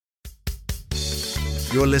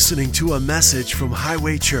You're listening to a message from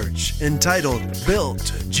Highway Church entitled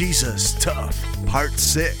Built Jesus Tough, Part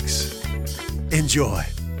 6. Enjoy.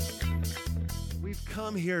 We've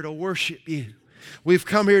come here to worship you. We've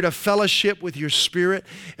come here to fellowship with your Spirit,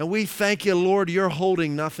 and we thank you, Lord, you're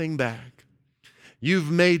holding nothing back.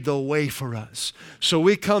 You've made the way for us. So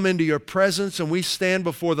we come into your presence and we stand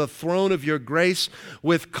before the throne of your grace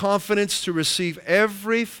with confidence to receive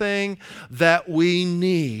everything that we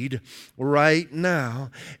need right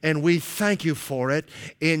now. And we thank you for it.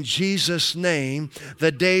 In Jesus' name,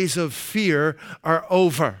 the days of fear are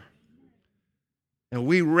over. And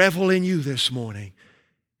we revel in you this morning.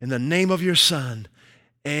 In the name of your Son,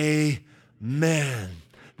 amen.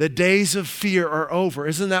 The days of fear are over.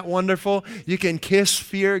 Isn't that wonderful? You can kiss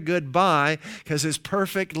fear goodbye because His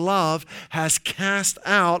perfect love has cast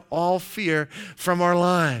out all fear from our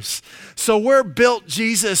lives. So we're built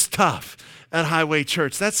Jesus tough at Highway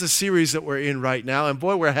Church. That's the series that we're in right now. And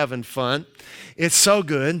boy, we're having fun. It's so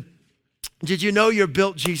good. Did you know you're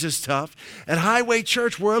built Jesus tough? At Highway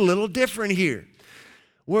Church, we're a little different here.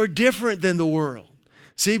 We're different than the world.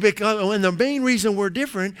 See, and the main reason we're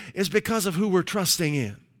different is because of who we're trusting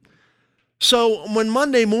in. So when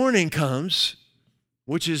Monday morning comes,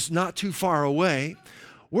 which is not too far away,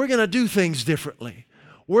 we're going to do things differently.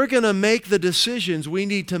 We're going to make the decisions we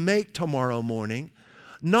need to make tomorrow morning,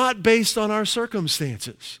 not based on our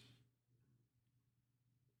circumstances,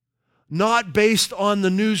 not based on the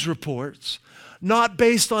news reports, not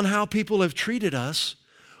based on how people have treated us.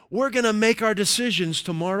 We're going to make our decisions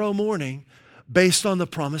tomorrow morning based on the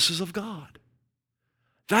promises of God.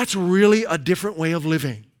 That's really a different way of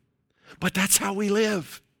living. But that's how we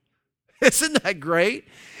live. Isn't that great?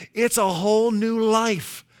 It's a whole new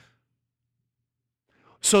life.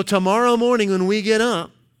 So tomorrow morning when we get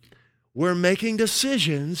up, we're making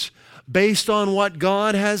decisions based on what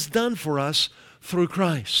God has done for us through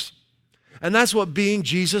Christ. And that's what being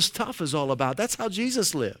Jesus tough is all about. That's how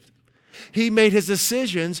Jesus lived. He made his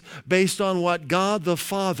decisions based on what God the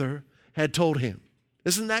Father had told him.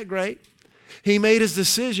 Isn't that great? He made his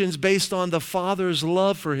decisions based on the Father's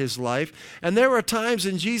love for his life. And there were times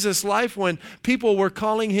in Jesus' life when people were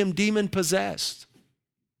calling him demon-possessed.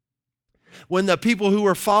 When the people who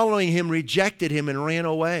were following him rejected him and ran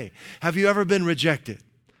away. Have you ever been rejected?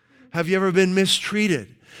 Have you ever been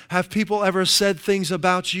mistreated? Have people ever said things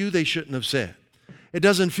about you they shouldn't have said? It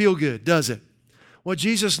doesn't feel good, does it? Well,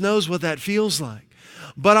 Jesus knows what that feels like.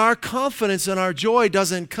 But our confidence and our joy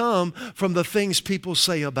doesn't come from the things people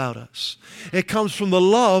say about us. It comes from the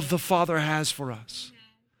love the Father has for us.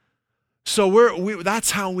 So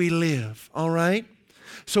that's how we live, all right?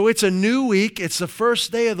 So it's a new week. It's the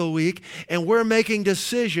first day of the week, and we're making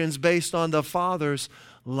decisions based on the Father's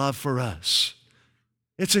love for us.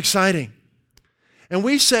 It's exciting. And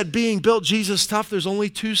we said being built Jesus tough, there's only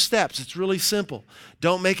 2 steps. It's really simple.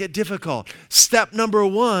 Don't make it difficult. Step number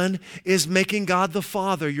 1 is making God the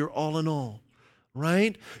Father your all in all,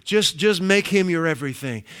 right? Just make him your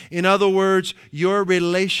everything. In other words, your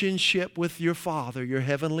relationship with your Father, your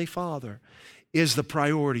heavenly Father, is the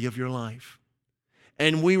priority of your life.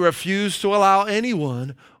 And we refuse to allow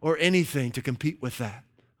anyone or anything to compete with that,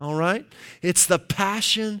 all right? It's the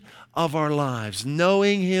passion of our lives,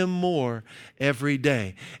 knowing him more every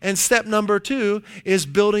day. And step number 2 is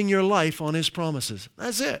building your life on his promises.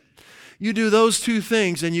 That's it. You do those 2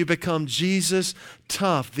 things and you become Jesus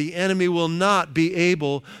tough. The enemy will not be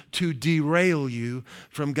able to derail you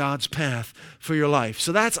from God's path for your life.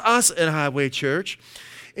 So that's us at Highway Church.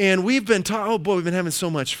 And we've been we've been having so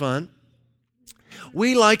much fun.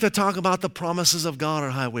 We like to talk about the promises of God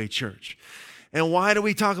at Highway Church. And why do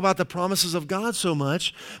we talk about the promises of God so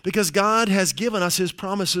much? Because God has given us his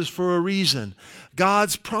promises for a reason.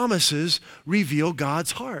 God's promises reveal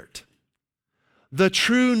God's heart. The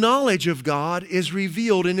true knowledge of God is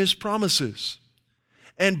revealed in his promises.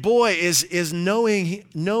 And boy, is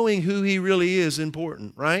knowing who he really is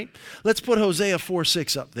important, right? Let's put Hosea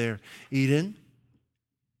 4:6 up there, Eden.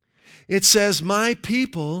 It says, "My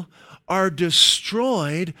people are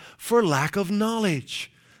destroyed for lack of knowledge."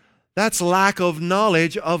 That's lack of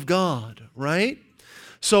knowledge of God, right?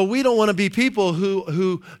 So we don't want to be people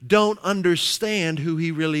who don't understand who he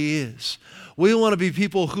really is. We want to be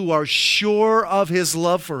people who are sure of his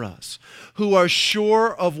love for us, who are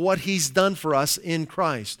sure of what he's done for us in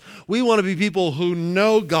Christ. We want to be people who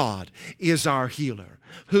know God is our healer,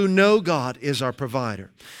 who know God is our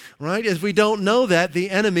provider, right? If we don't know that, the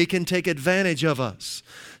enemy can take advantage of us.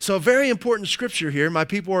 So a very important scripture here, my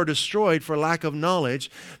people are destroyed for lack of knowledge.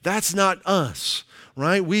 That's not us.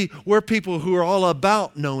 right? We're people who are all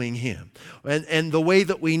about knowing Him. And the way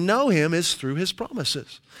that we know Him is through His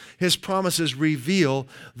promises. His promises reveal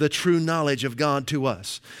the true knowledge of God to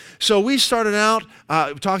us. So we started out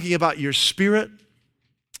talking about your spirit,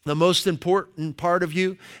 the most important part of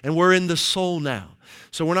you, and we're in the soul now.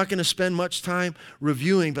 So we're not going to spend much time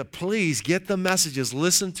reviewing, but please get the messages,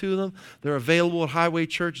 listen to them. They're available at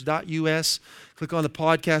highwaychurch.us. Click on the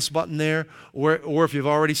podcast button there, or if you've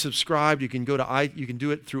already subscribed, you can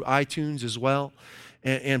do it through iTunes as well.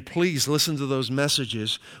 And please listen to those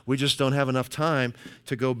messages. We just don't have enough time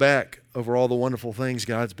to go back over all the wonderful things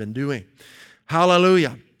God's been doing.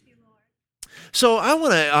 Hallelujah. So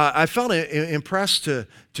I felt impressed to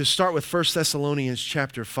start with 1 Thessalonians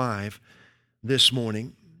chapter 5 this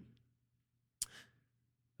morning.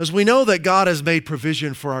 As we know that God has made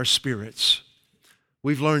provision for our spirits.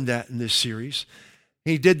 We've learned that in this series.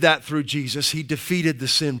 He did that through Jesus. He defeated the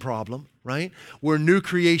sin problem, right? We're new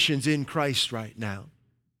creations in Christ right now.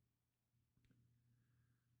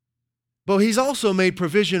 But He's also made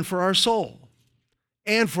provision for our soul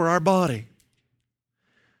and for our body.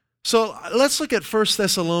 So let's look at 1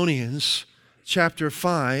 Thessalonians chapter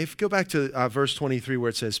 5. Go back to verse 23 where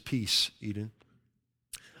it says peace, Eden.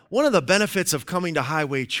 One of the benefits of coming to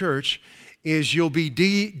Highway Church is you'll be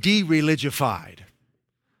de-religified.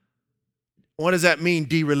 What does that mean,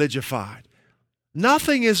 de-religified?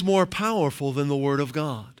 Nothing is more powerful than the Word of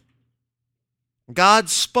God. God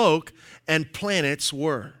spoke and planets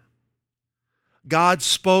were. God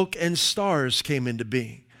spoke and stars came into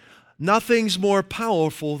being. Nothing's more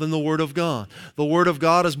powerful than the Word of God. The Word of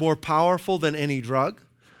God is more powerful than any drug.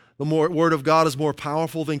 The Word of God is more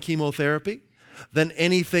powerful than chemotherapy, than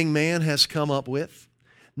anything man has come up with.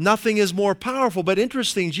 Nothing is more powerful. But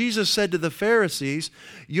interesting, Jesus said to the Pharisees,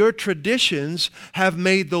 your traditions have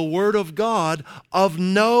made the Word of God of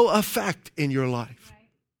no effect in your life.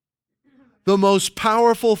 The most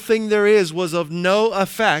powerful thing there is was of no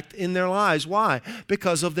effect in their lives. Why?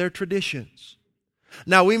 Because of their traditions.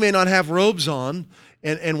 Now, we may not have robes on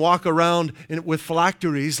and walk around with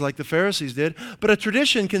phylacteries like the Pharisees did, but a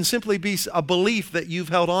tradition can simply be a belief that you've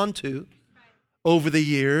held on to over the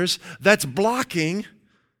years that's blocking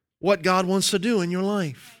what God wants to do in your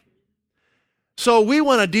life. So we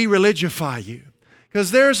want to de-religify you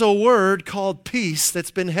because there's a word called peace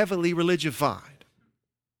that's been heavily religified.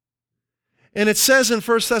 And it says in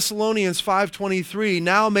 1 Thessalonians 5:23,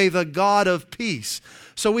 now may the God of peace.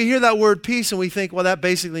 So we hear that word peace and we think, well, that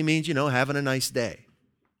basically means, having a nice day.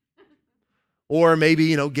 Or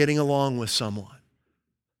maybe, getting along with someone.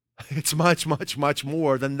 It's much, much, much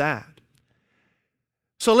more than that.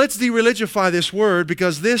 So let's de-religify this word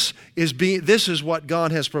because this is what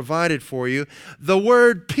God has provided for you. The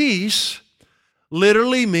word peace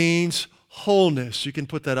literally means wholeness. You can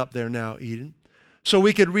put that up there now, Eden. So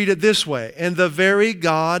we could read it this way, and the very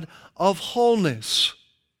God of wholeness.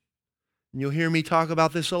 And you'll hear me talk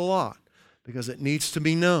about this a lot because it needs to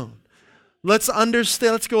be known. Let's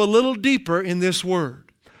understand, let's go a little deeper in this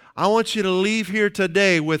word. I want you to leave here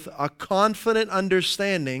today with a confident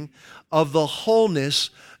understanding of the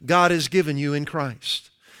wholeness God has given you in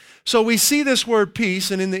Christ. So we see this word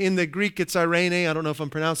peace, and in the Greek it's eirene. I don't know if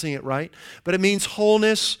I'm pronouncing it right, but it means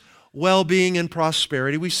wholeness, well-being, and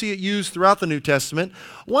prosperity. We see it used throughout the New Testament.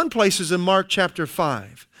 One place is in Mark chapter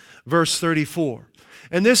 5, verse 34.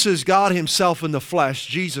 And this is God Himself in the flesh,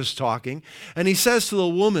 Jesus talking. And He says to the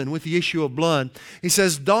woman with the issue of blood, He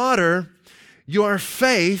says, daughter, your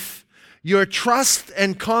faith, your trust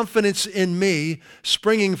and confidence in me,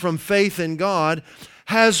 springing from faith in God,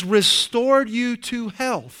 has restored you to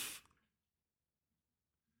health.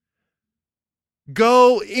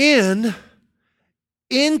 Go into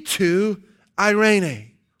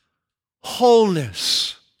eirene,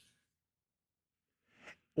 wholeness.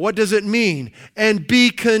 What does it mean? And be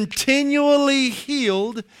continually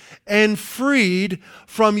healed and freed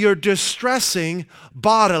from your distressing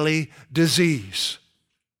bodily disease.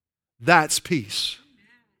 That's peace.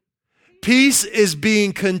 Peace is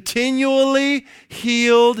being continually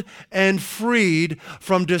healed and freed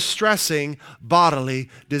from distressing bodily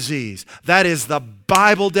disease. That is the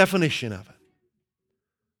Bible definition of it,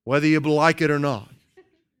 whether you like it or not.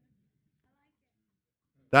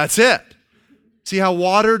 That's it. See how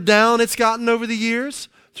watered down it's gotten over the years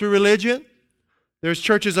through religion? There's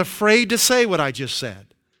churches afraid to say what I just said,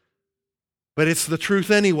 but it's the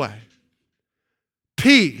truth anyway.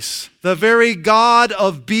 Peace, the very God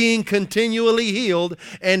of being continually healed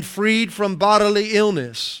and freed from bodily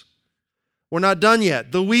illness. We're not done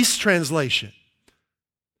yet. The Weiss translation.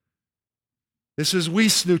 This is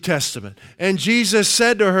Wuest's New Testament. And Jesus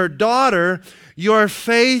said to her, "Daughter, your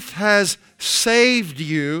faith has saved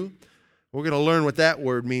you." We're going to learn what that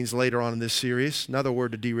word means later on in this series. Another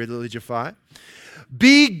word to de-religify.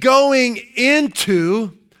 Be going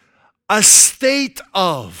into a state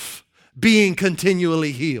of being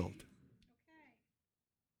continually healed.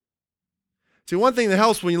 See, one thing that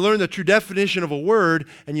helps when you learn the true definition of a word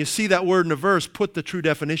and you see that word in a verse, put the true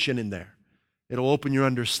definition in there. It'll open your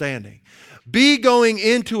understanding. Be going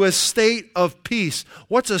into a state of peace.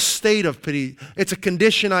 What's a state of peace? It's a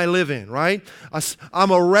condition I live in, right?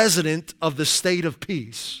 I'm a resident of the state of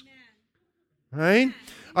peace. Right?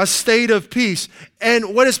 A state of peace.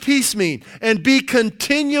 And what does peace mean? And be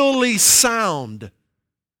continually sound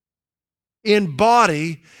in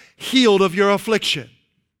body, healed of your affliction.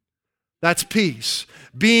 That's peace.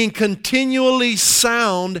 Being continually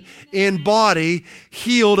sound in body,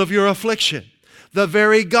 healed of your affliction. The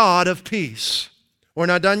very God of peace. We're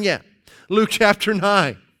not done yet. Luke chapter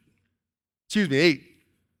 8.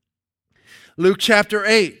 Luke chapter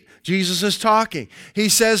 8. Jesus is talking. He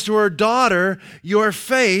says to her, "Daughter, your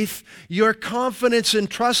faith, your confidence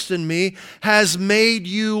and trust in me has made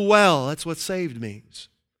you well." That's what saved means.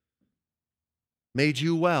 Made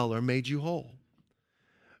you well or made you whole.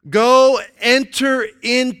 Go enter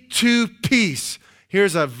into peace.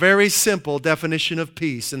 Here's a very simple definition of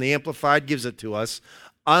peace, and the Amplified gives it to us.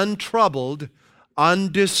 Untroubled,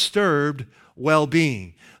 undisturbed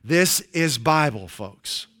well-being. This is Bible,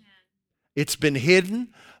 folks. It's been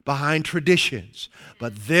hidden behind traditions,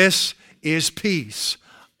 but this is peace.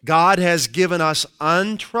 God has given us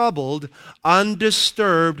untroubled,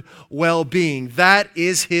 undisturbed well-being. That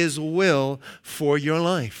is His will for your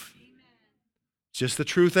life. It's just the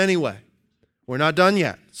truth anyway. We're not done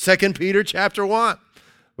yet. 2 Peter chapter 1.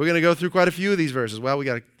 We're going to go through quite a few of these verses. Well, we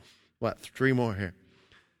got, 3 more here.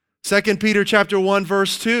 2 Peter chapter 1,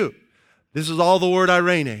 verse 2. This is all the word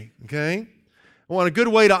irene, okay? Well, a good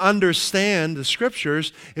way to understand the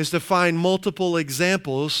Scriptures is to find multiple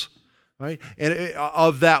examples, right,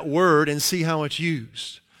 of that word and see how it's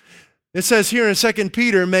used. It says here in 2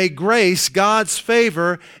 Peter, "May grace, God's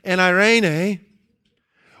favor, and irene,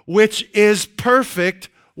 which is perfect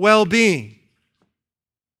well-being."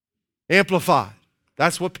 Amplified.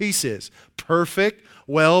 That's what peace is. Perfect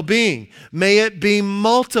well-being. May it be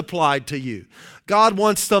multiplied to you. God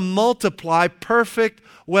wants to multiply perfect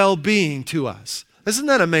well-being to us. Isn't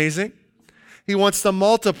that amazing? He wants to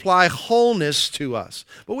multiply wholeness to us.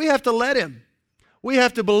 But we have to let Him. We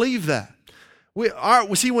have to believe that.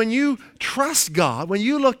 See, when you trust God, when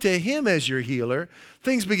you look to Him as your healer,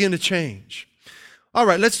 things begin to change. All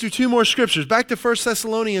right, let's do 2 more scriptures. Back to 1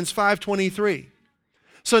 Thessalonians 5:23.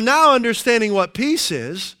 So now understanding what peace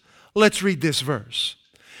is, let's read this verse.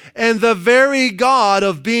 "And the very God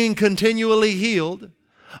of being continually healed,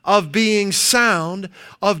 of being sound,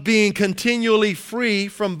 of being continually free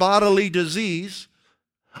from bodily disease,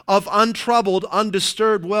 of untroubled,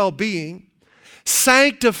 undisturbed well-being,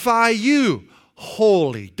 sanctify you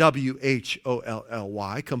wholly,"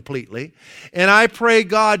 W-H-O-L-L-Y, completely. "And I pray,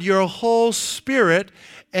 God, your whole spirit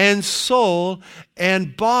and soul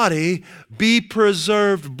and body be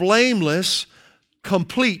preserved blameless,"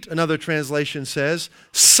 complete, another translation says,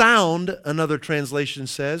 sound, another translation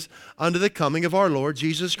says, "unto the coming of our Lord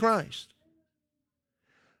Jesus Christ."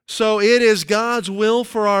 So it is God's will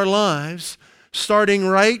for our lives, starting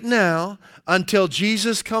right now until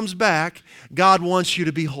Jesus comes back, God wants you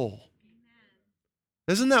to be whole.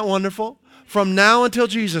 Isn't that wonderful? From now until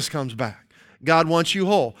Jesus comes back, God wants you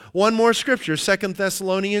whole. One more scripture, 2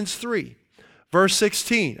 Thessalonians 3, verse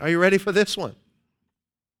 16. Are you ready for this one?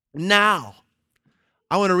 Now.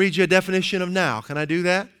 I want to read you a definition of now. Can I do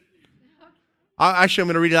that? Actually, I'm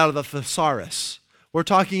going to read it out of the thesaurus. We're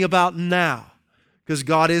talking about now, because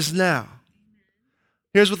God is now.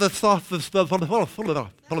 Here's what the thesaurus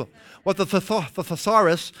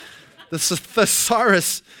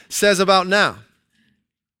says about now.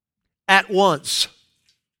 At once,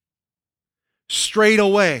 straight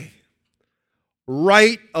away,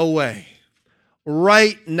 right away,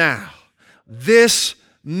 right now, this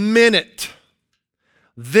minute,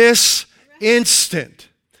 this instant,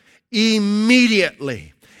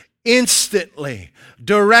 immediately, instantly,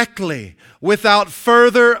 directly, without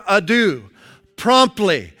further ado,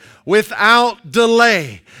 promptly, without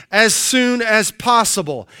delay, as soon as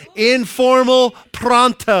possible, informal,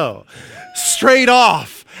 pronto, straight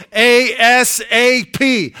off,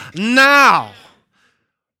 ASAP, now.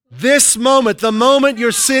 This moment, the moment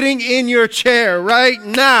you're sitting in your chair right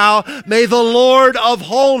now, may the Lord of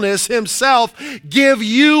wholeness Himself give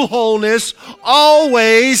you wholeness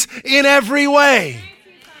always in every way.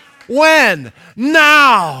 When?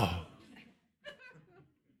 Now.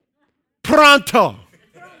 Pronto.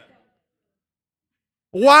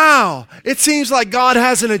 Wow. It seems like God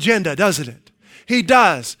has an agenda, doesn't it? He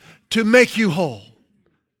does, to make you whole,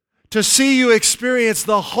 to see you experience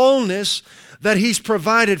the wholeness that He's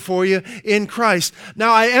provided for you in Christ.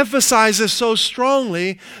 Now, I emphasize this so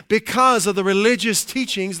strongly because of the religious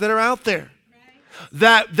teachings that are out there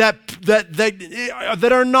that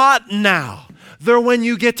are not now. They're when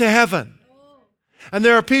you get to heaven. And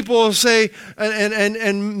there are people who say,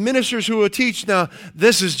 and ministers who will teach, now,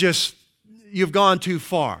 this is just, you've gone too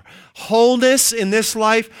far. Wholeness in this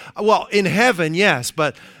life, well, in heaven, yes,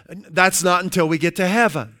 but that's not until we get to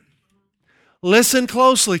heaven. Listen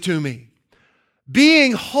closely to me.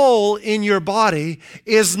 Being whole in your body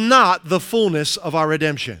is not the fullness of our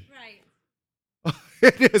redemption. Right.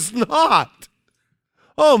 It is not.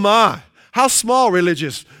 Oh my, how small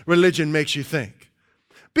religion makes you think.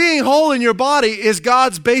 Being whole in your body is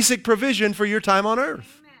God's basic provision for your time on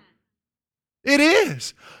earth. Amen. It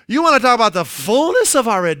is. You want to talk about the fullness of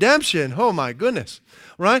our redemption? Oh my goodness.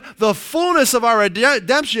 Right? The fullness of our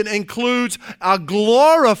redemption includes a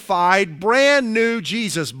glorified, brand new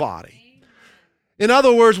Jesus body. In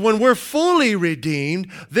other words, when we're fully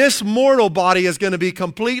redeemed, this mortal body is going to be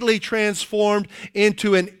completely transformed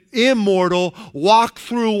into an immortal, walk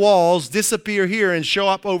through walls, disappear here and show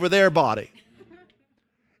up over there body.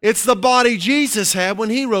 It's the body Jesus had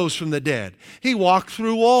when He rose from the dead. He walked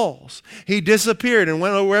through walls. He disappeared and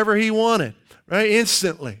went wherever He wanted, right?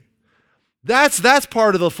 Instantly. That's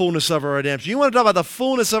part of the fullness of our redemption. You want to talk about the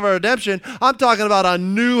fullness of our redemption? I'm talking about a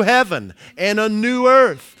new heaven and a new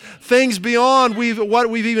earth. Things beyond what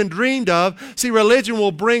we've even dreamed of. See, religion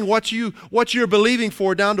will bring what you're believing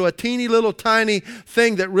for down to a teeny little tiny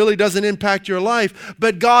thing that really doesn't impact your life.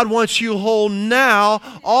 But God wants you whole now,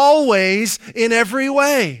 always, in every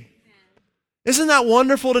way. Isn't that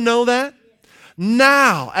wonderful to know that?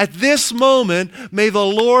 Now, at this moment, may the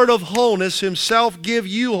Lord of wholeness Himself give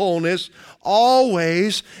you wholeness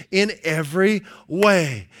always in every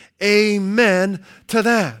way. Amen to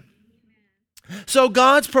that. So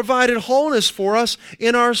God's provided wholeness for us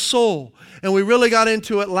in our soul. And we really got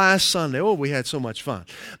into it last Sunday. Oh, we had so much fun.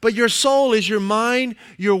 But your soul is your mind,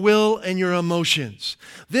 your will, and your emotions.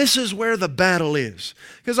 This is where the battle is.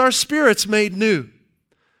 Because our spirit's made new.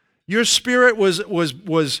 Your spirit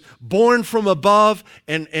was born from above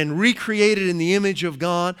and recreated in the image of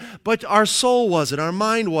God, but our soul wasn't, our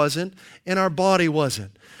mind wasn't, and our body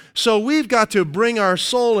wasn't. So we've got to bring our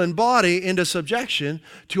soul and body into subjection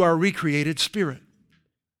to our recreated spirit.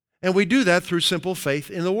 And we do that through simple faith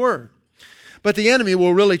in the Word. But the enemy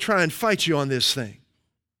will really try and fight you on this thing.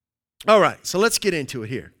 All right, so let's get into it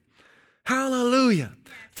here. Hallelujah.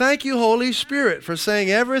 Thank you, Holy Spirit, for saying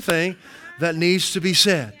everything that needs to be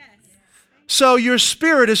said. So your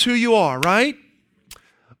spirit is who you are, right?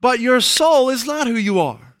 But your soul is not who you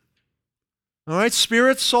are. All right?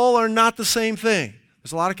 Spirit, soul are not the same thing.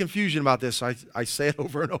 There's a lot of confusion about this. I say it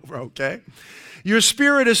over and over, okay? Your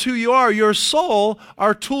spirit is who you are. Your soul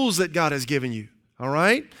are tools that God has given you, all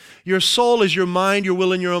right? Your soul is your mind, your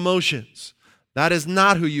will, and your emotions. That is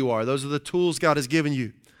not who you are. Those are the tools God has given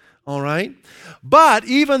you, all right? But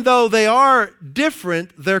even though they are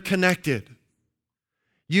different, they're connected.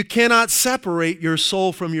 You cannot separate your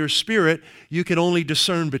soul from your spirit. You can only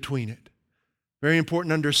discern between it. Very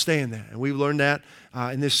important to understand that. And we've learned that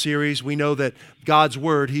in this series. We know that God's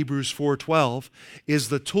Word, Hebrews 4:12, is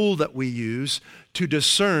the tool that we use to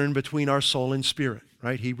discern between our soul and spirit.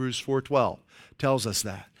 Right? Hebrews 4:12 tells us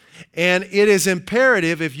that. And it is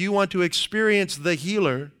imperative, if you want to experience the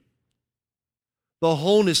healer, the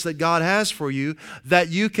wholeness that God has for you, that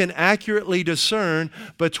you can accurately discern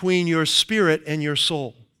between your spirit and your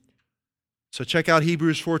soul. So check out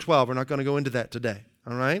Hebrews 4:12. We're not going to go into that today,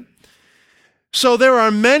 all right? So there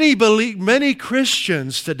are many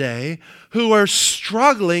Christians today who are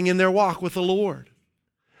struggling in their walk with the Lord.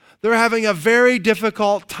 They're having a very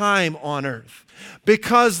difficult time on earth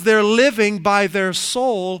because they're living by their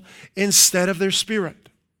soul instead of their spirit.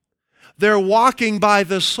 They're walking by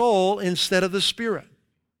the soul instead of the spirit.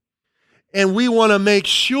 And we want to make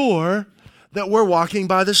sure that we're walking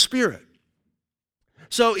by the Spirit.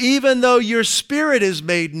 So even though your spirit is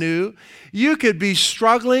made new, you could be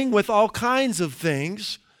struggling with all kinds of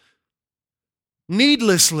things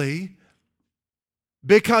needlessly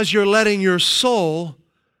because you're letting your soul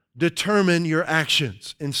determine your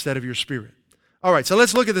actions instead of your spirit. All right, so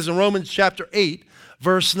let's look at this in Romans chapter 8,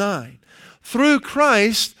 verse 9. Through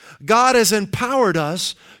Christ, God has empowered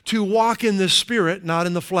us to walk in the Spirit, not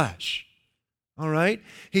in the flesh. All right?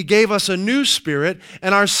 He gave us a new spirit,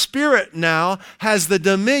 and our spirit now has the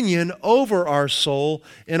dominion over our soul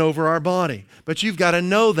and over our body. But you've got to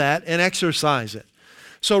know that and exercise it.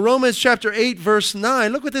 So Romans chapter 8, verse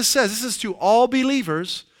 9, look what this says. This is to all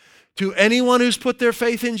believers, to anyone who's put their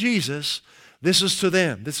faith in Jesus. This is to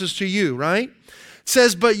them. This is to you, right? It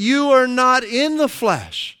says, but you are not in the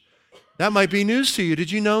flesh. That might be news to you.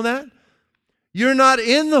 Did you know that? You're not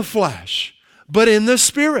in the flesh, but in the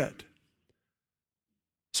Spirit.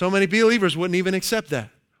 So many believers wouldn't even accept that.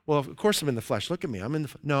 Well, of course I'm in the flesh. Look at me. I'm in the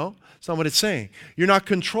No, that's not what it's saying. You're not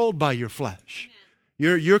controlled by your flesh.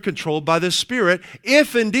 You're controlled by the Spirit,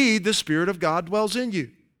 if indeed the Spirit of God dwells in you.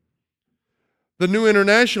 The New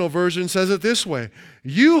International Version says it this way.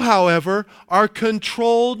 You, however, are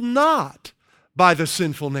controlled not by the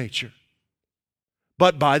sinful nature,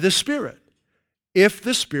 but by the Spirit, if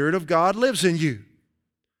the Spirit of God lives in you.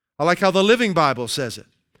 I like how the Living Bible says it.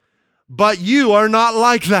 But you are not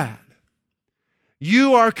like that.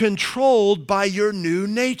 You are controlled by your new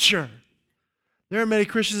nature. There are many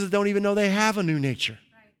Christians that don't even know they have a new nature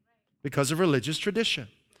because of religious tradition.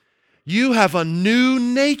 You have a new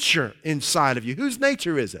nature inside of you. Whose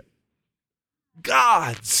nature is it?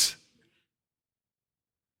 God's.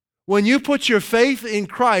 When you put your faith in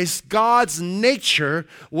Christ, God's nature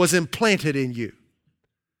was implanted in you.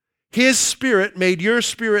 His Spirit made your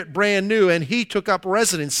spirit brand new, and He took up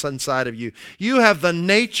residence inside of you. You have the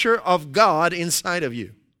nature of God inside of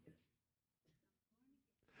you.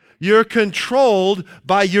 You're controlled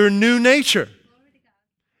by your new nature.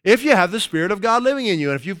 If you have the Spirit of God living in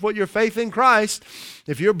you, and if you put your faith in Christ,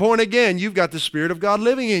 if you're born again, you've got the Spirit of God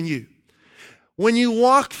living in you. When you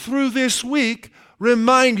walk through this week,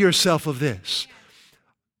 remind yourself of this.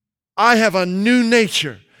 I have a new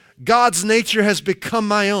nature. God's nature has become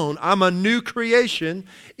my own. I'm a new creation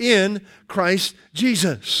in Christ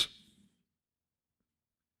Jesus.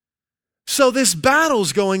 So this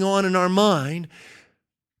battle's going on in our mind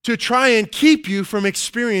to try and keep you from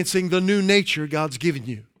experiencing the new nature God's given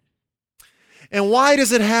you. And why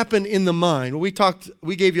does it happen in the mind? Well,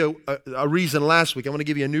 we gave you a reason last week. I'm going to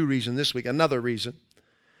give you a new reason this week, another reason.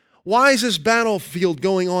 Why is this battlefield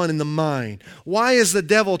going on in the mind? Why is the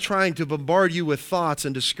devil trying to bombard you with thoughts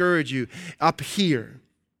and discourage you up here?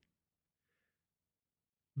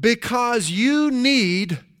 Because you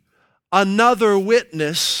need another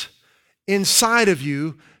witness inside of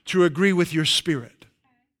you to agree with your spirit.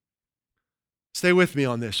 Stay with me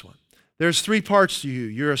on this one. There's three parts to you.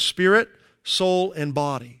 You're a spirit, soul, and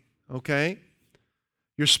body, okay?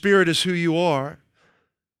 Your spirit is who you are.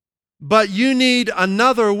 But you need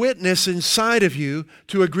another witness inside of you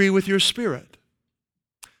to agree with your spirit.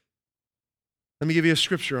 Let me give you a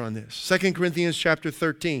scripture on this. 2 Corinthians chapter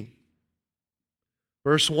 13,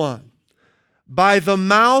 verse 1. By the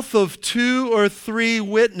mouth of 2 or 3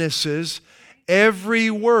 witnesses, every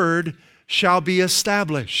word shall be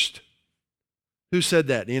established. Who said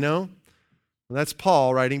that? You know? Well, that's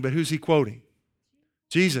Paul writing, but who's he quoting?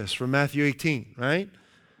 Jesus from Matthew 18, right?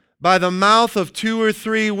 By the mouth of 2 or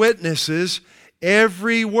 3 witnesses,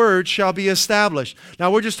 every word shall be established.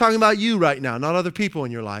 Now, we're just talking about you right now, not other people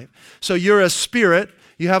in your life. So you're a spirit,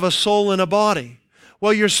 you have a soul and a body.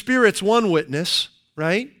 Well, your spirit's one witness,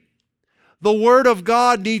 right? The Word of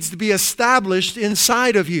God needs to be established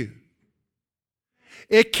inside of you.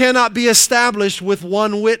 It cannot be established with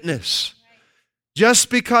one witness.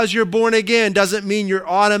 Just because you're born again doesn't mean you're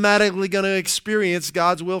automatically going to experience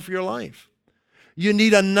God's will for your life. You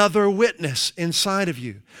need another witness inside of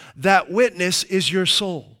you. That witness is your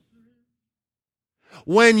soul.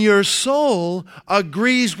 When your soul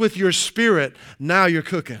agrees with your spirit, now you're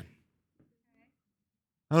cooking.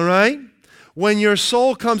 All right? When your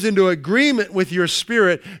soul comes into agreement with your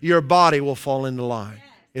spirit, your body will fall into line.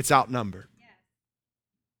 It's outnumbered.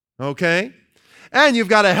 Okay? And you've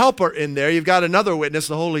got a helper in there. You've got another witness,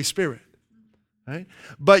 the Holy Spirit. Right?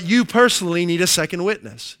 But you personally need a second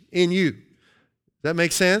witness in you. Does that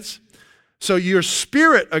make sense? So your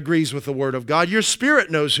spirit agrees with the Word of God. Your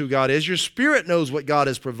spirit knows who God is. Your spirit knows what God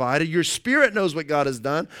has provided. Your spirit knows what God has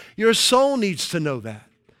done. Your soul needs to know that.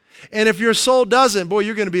 And if your soul doesn't, boy,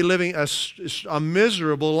 you're going to be living a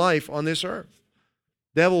miserable life on this earth.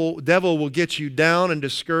 Devil will get you down and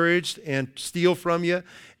discouraged and steal from you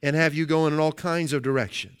and have you going in all kinds of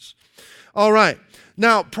directions. All right.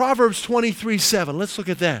 Now, Proverbs 23:7. Let's look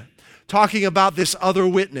at that. Talking about this other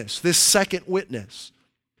witness, this second witness.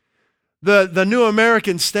 The New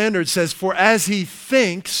American Standard says, for as he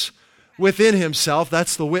thinks within himself,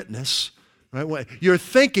 that's the witness. Right? Your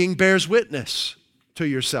thinking bears witness to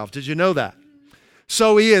yourself. Did you know that?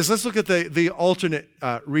 So he is. Let's look at the alternate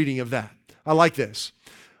reading of that. I like this.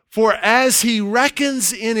 For as he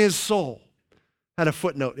reckons in his soul, had a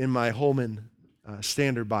footnote in my Holman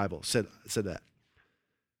Standard Bible, said that.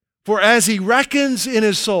 For as he reckons in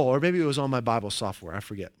his soul, or maybe it was on my Bible software, I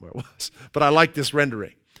forget where it was, but I like this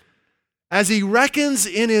rendering. As he reckons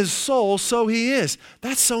in his soul, so he is.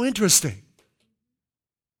 That's so interesting.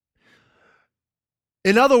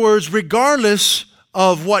 In other words, regardless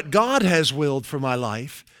of what God has willed for my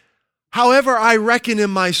life, however I reckon in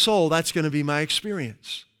my soul, that's going to be my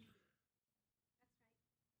experience.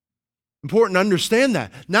 Important to understand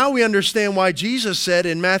that. Now we understand why Jesus said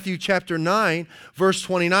in Matthew chapter 9, verse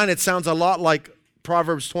 29, it sounds a lot like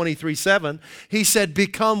Proverbs 23:7. He said,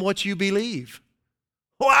 become what you believe.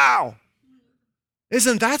 Wow!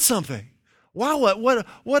 Isn't that something? Wow,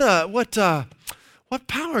 what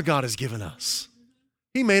power God has given us.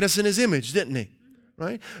 He made us in his image, didn't he?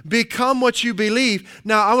 Right? Become what you believe.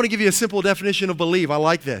 Now, I want to give you a simple definition of believe. I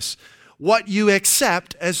like this. What you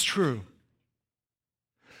accept as true.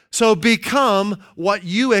 So become what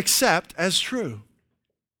you accept as true.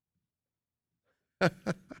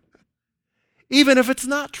 Even if it's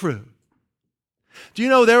not true. Do you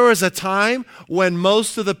know there was a time when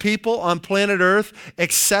most of the people on planet Earth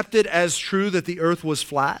accepted as true that the earth was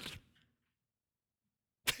flat?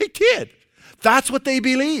 They did. That's what they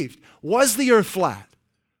believed. Was the earth flat?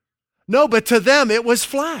 No, but to them it was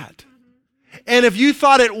flat. And if you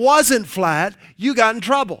thought it wasn't flat, you got in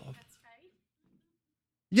trouble.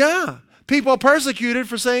 Yeah, people persecuted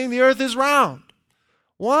for saying the earth is round.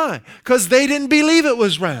 Why? Because they didn't believe it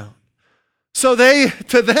was round. So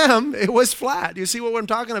to them, it was flat. You see what I'm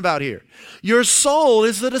talking about here? Your soul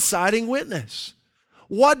is the deciding witness.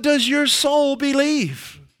 What does your soul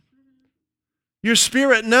believe? Your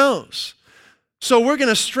spirit knows. So we're going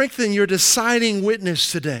to strengthen your deciding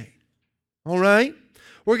witness today. All right?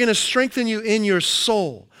 We're going to strengthen you in your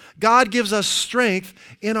soul. God gives us strength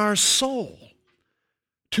in our soul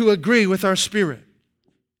to agree with our spirit.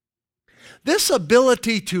 This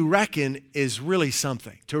ability to reckon is really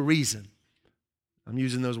something, to reason. I'm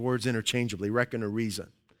using those words interchangeably, reckon or reason.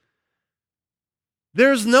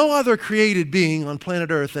 There's no other created being on planet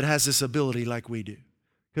Earth that has this ability like we do,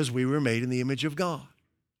 because we were made in the image of God.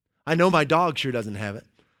 I know my dog sure doesn't have it.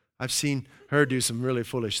 I've seen her do some really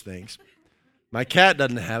foolish things. My cat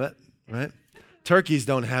doesn't have it, right? Turkeys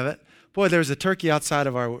don't have it. Boy, there was a turkey outside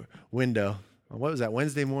of our window. What was that,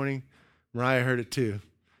 Wednesday morning? Mariah heard it too.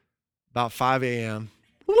 About 5 a.m.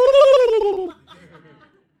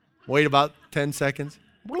 Wait about 10 seconds.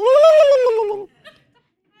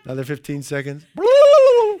 Another 15 seconds.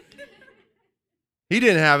 He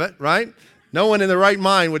didn't have it, right? No one in their right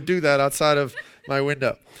mind would do that outside of my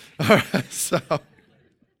window. All right,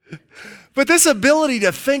 but this ability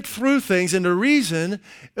to think through things and to reason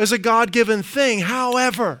is a God-given thing.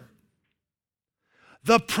 However,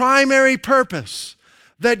 the primary purpose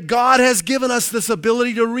that God has given us this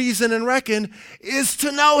ability to reason and reckon is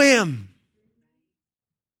to know him.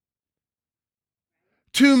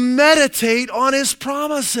 To meditate on his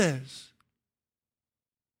promises.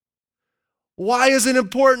 Why is it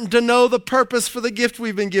important to know the purpose for the gift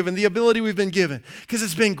we've been given, the ability we've been given? Because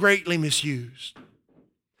it's been greatly misused.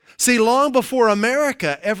 See, long before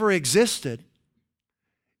America ever existed,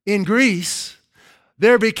 in Greece,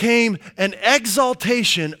 there became an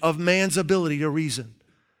exaltation of man's ability to reason.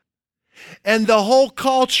 And the whole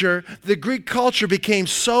culture, the Greek culture, became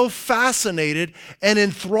so fascinated and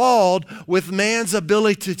enthralled with man's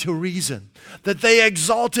ability to reason that they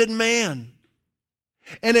exalted man.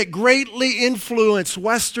 And it greatly influenced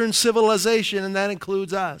Western civilization, and that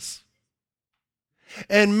includes us.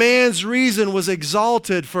 And man's reason was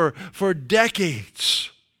exalted for decades,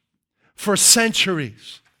 for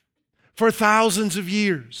centuries, for thousands of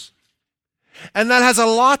years. And that has a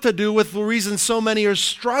lot to do with the reason so many are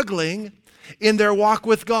struggling in their walk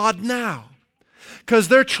with God now. Because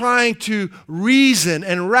they're trying to reason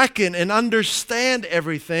and reckon and understand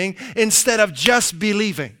everything instead of just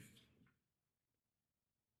believing.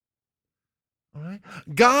 All right?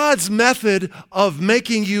 God's method of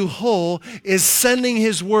making you whole is sending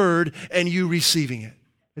his word and you receiving it.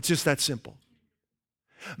 It's just that simple.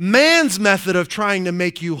 Man's method of trying to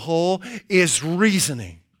make you whole is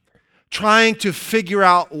reasoning. Trying to figure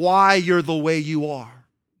out why you're the way you are.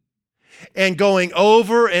 And going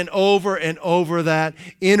over and over and over that,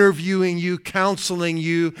 interviewing you, counseling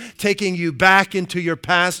you, taking you back into your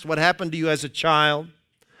past, what happened to you as a child,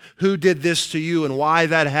 who did this to you and why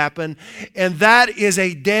that happened. And that is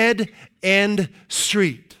a dead end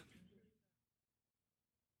street.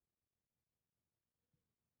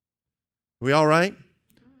 Are we all right?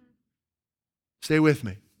 Stay with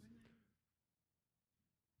me.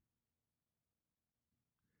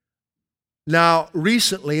 Now,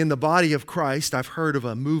 recently in the body of Christ, I've heard of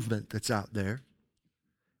a movement that's out there.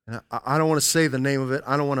 And I don't want to say the name of it.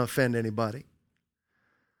 I don't want to offend anybody.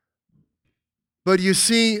 But you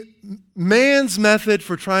see, man's method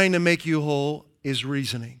for trying to make you whole is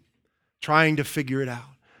reasoning, trying to figure it out.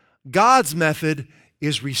 God's method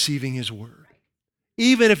is receiving His word.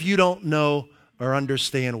 Even if you don't know or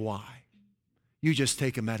understand why, you just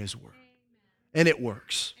take Him at His word. And it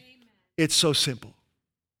works. It's so simple.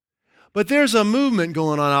 But there's a movement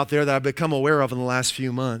going on out there that I've become aware of in the last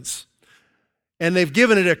few months. And they've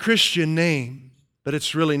given it a Christian name, but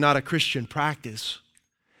it's really not a Christian practice.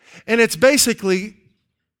 And it's basically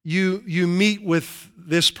you meet with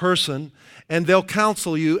this person and they'll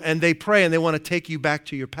counsel you and they pray and they want to take you back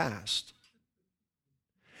to your past.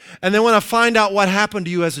 And they want to find out what happened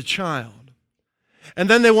to you as a child. And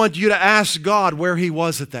then they want you to ask God where He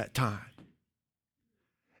was at that time.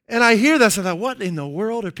 And I hear this and I thought, what in the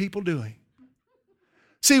world are people doing?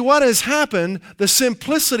 See, what has happened, the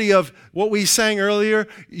simplicity of what we sang earlier,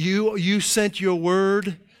 you sent your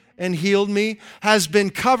word and healed me, has been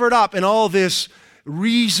covered up in all this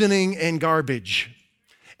reasoning and garbage.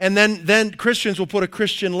 And then Christians will put a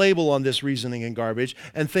Christian label on this reasoning and garbage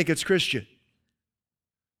and think it's Christian.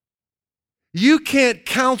 You can't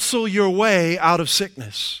counsel your way out of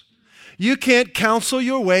sickness. You can't counsel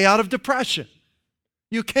your way out of depression.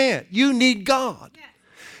 You can't. You need God.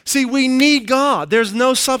 See, we need God. There's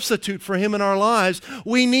no substitute for Him in our lives.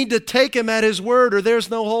 We need to take Him at His word or there's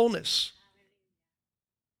no wholeness.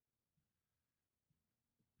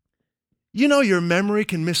 You know your memory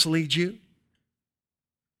can mislead you.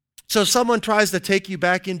 So someone tries to take you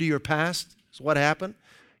back into your past. So what happened?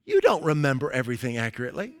 You don't remember everything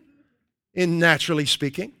accurately, naturally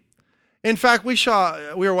speaking. In fact, we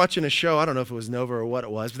were watching a show, I don't know if it was Nova or what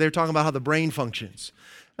it was, but they were talking about how the brain functions.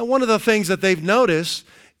 And one of the things that they've noticed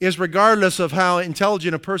is regardless of how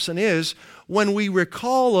intelligent a person is, when we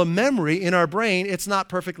recall a memory in our brain, it's not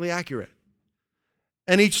perfectly accurate.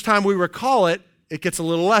 And each time we recall it, it gets a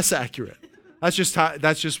little less accurate. That's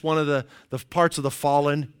just one of the parts of the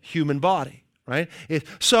fallen human body, right?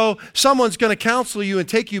 So someone's going to counsel you and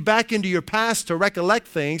take you back into your past to recollect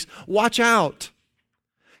things. Watch out,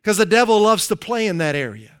 because the devil loves to play in that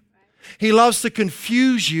area. He loves to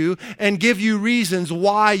confuse you and give you reasons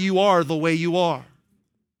why you are the way you are.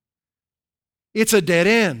 It's a dead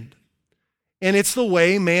end. And it's the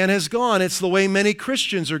way man has gone. It's the way many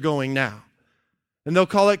Christians are going now. And they'll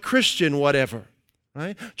call it Christian whatever,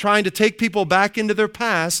 right? Trying to take people back into their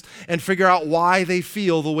past and figure out why they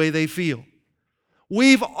feel the way they feel.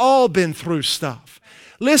 We've all been through stuff.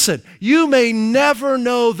 Listen, you may never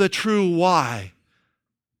know the true why.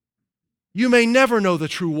 You may never know the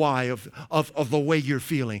true why of the way you're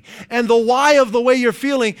feeling. And the why of the way you're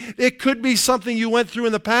feeling, it could be something you went through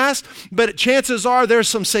in the past, but chances are there's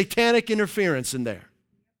some satanic interference in there.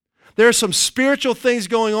 There's some spiritual things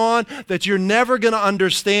going on that you're never going to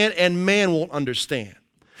understand and man won't understand.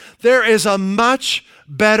 There is a much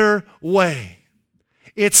better way.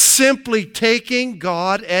 It's simply taking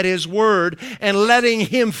God at His word and letting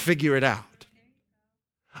Him figure it out.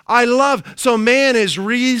 So man is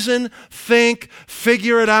reason, think,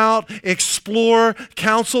 figure it out, explore,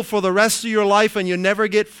 counsel for the rest of your life and you never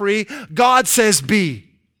get free. God says be.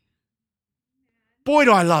 Boy,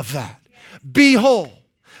 do I love that. Be whole.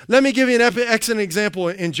 Let me give you an excellent example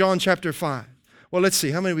in John chapter 5. Well, let's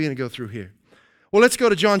see. How many are we going to go through here? Well, let's go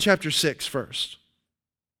to John chapter 6 first.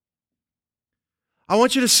 I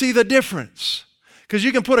want you to see the difference. Because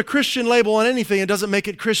you can put a Christian label on anything, it doesn't make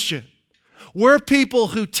it Christian. We're people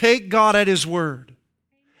who take God at His word.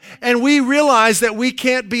 And we realize that we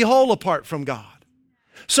can't be whole apart from God.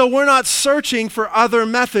 So we're not searching for other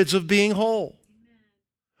methods of being whole.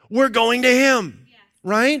 We're going to Him,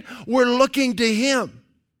 right? We're looking to Him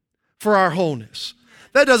for our wholeness.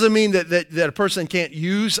 That doesn't mean that a person can't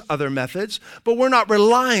use other methods, but we're not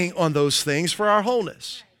relying on those things for our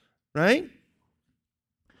wholeness, right?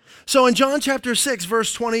 So in John chapter 6,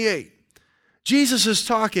 verse 28, Jesus is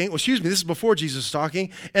talking, this is before Jesus is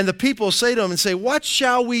talking, and the people say to Him and say, what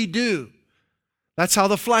shall we do? That's how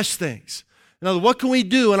the flesh thinks. In other words, what can we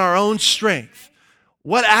do in our own strength?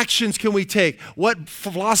 What actions can we take? What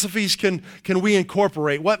philosophies can we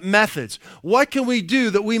incorporate? What methods? What can we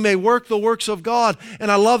do that we may work the works of God?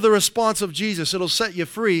 And I love the response of Jesus. It'll set you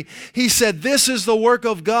free. He said, this is the work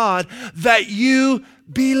of God, that you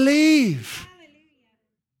believe.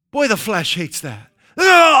 Boy, the flesh hates that. Oh,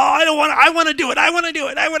 I want to do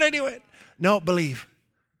it. No, believe.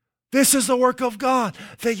 This is the work of God,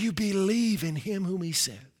 that you believe in Him whom He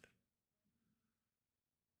sent.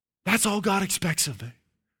 That's all God expects of me,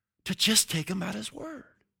 to just take Him at His word.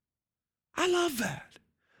 I love that.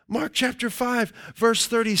 Mark chapter 5, verse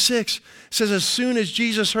 36 says, as soon as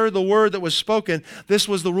Jesus heard the word that was spoken, this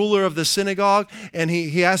was the ruler of the synagogue, and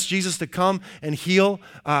he asked Jesus to come and heal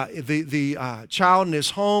the child in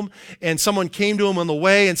his home. And someone came to him on the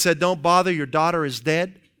way and said, don't bother, your daughter is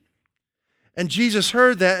dead. And Jesus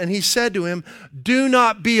heard that, and he said to him, do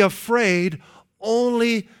not be afraid,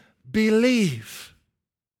 only believe.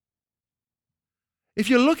 If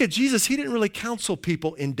you look at Jesus, he didn't really counsel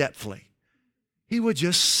people in-depthly. He would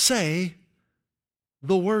just say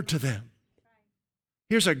the word to them.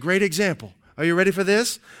 Here's a great example. Are you ready for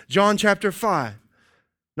this? John chapter 5.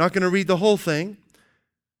 Not going to read the whole thing.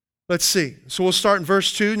 Let's see. So we'll start in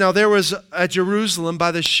verse 2. Now there was at Jerusalem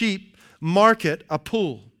by the sheep market a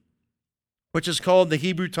pool, which is called in the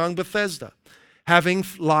Hebrew tongue Bethesda, having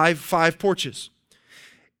 5 porches.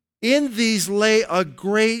 In these lay a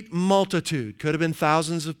great multitude, could have been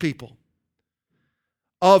thousands of people,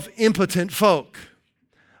 of impotent folk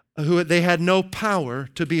who they had no power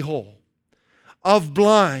to be whole, of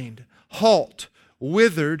blind, halt,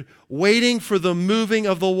 withered, waiting for the moving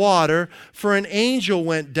of the water, for an angel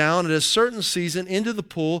went down at a certain season into the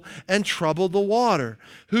pool and troubled the water.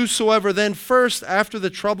 Whosoever then first, after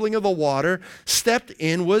the troubling of the water, stepped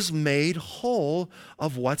in was made whole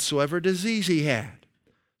of whatsoever disease he had.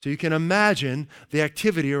 So you can imagine the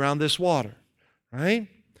activity around this water, right?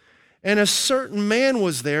 And a certain man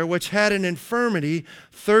was there which had an infirmity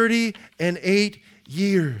 38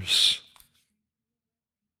 years.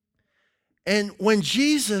 And when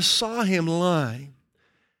Jesus saw him lying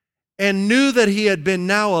and knew that he had been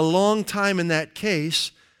now a long time in that case,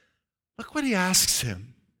 look what he asks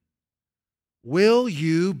him. Will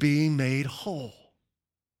you be made whole?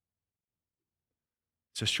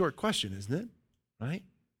 It's a short question, isn't it? Right?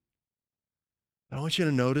 But I want you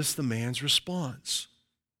to notice the man's response.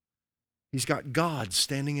 He's got God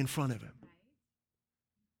standing in front of him.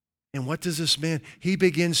 And what does this man? He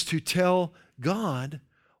begins to tell God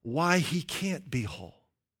why he can't be whole.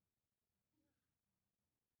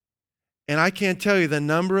 And I can't tell you the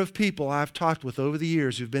number of people I've talked with over the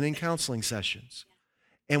years who've been in counseling sessions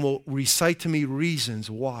and will recite to me reasons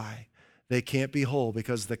why they can't be whole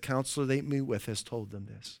because the counselor they meet with has told them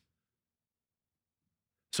this.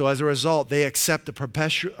 So as a result, they accept a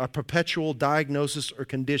perpetual diagnosis or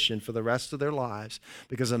condition for the rest of their lives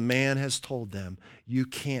because a man has told them, you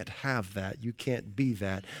can't have that, you can't be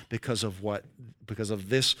that because of what? Because of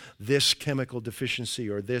this chemical deficiency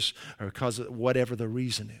or this, or because of whatever the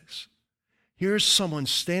reason is. Here's someone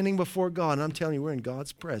standing before God, and I'm telling you, we're in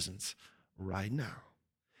God's presence right now.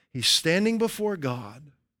 He's standing before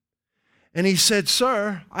God, and he said,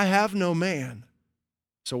 sir, I have no man.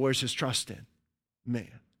 So where's his trust in? Man.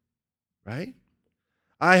 Right?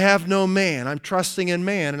 I have no man. I'm trusting in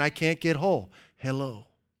man and I can't get whole. Hello.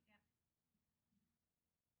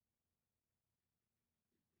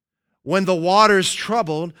 When the water's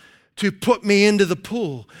troubled, to put me into the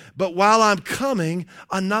pool. But while I'm coming,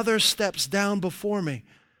 another steps down before me.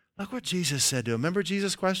 Look what Jesus said to him. Remember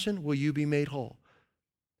Jesus' question? Will you be made whole?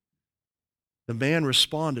 The man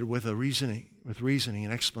responded with reasoning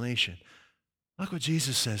and explanation. Look what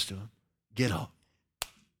Jesus says to him. Get up.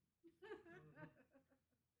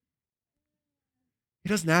 He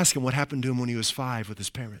doesn't ask him what happened to him when he was 5 with his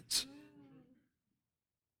parents.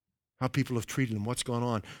 How people have treated him, what's going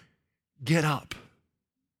on. Get up.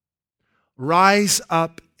 Rise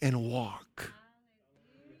up and walk.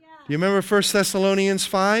 Do you remember 1 Thessalonians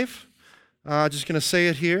 5? Just going to say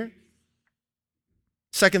it here.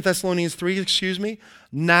 2 Thessalonians 3,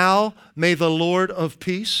 Now may the Lord of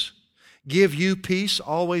peace give you peace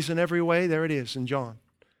always in every way. There it is in John.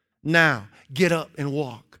 Now, get up and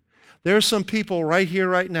walk. There are some people right here,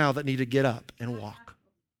 right now that need to get up and walk.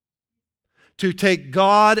 To take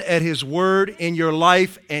God at His word in your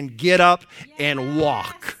life and get up and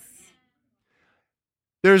walk.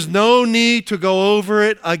 There's no need to go over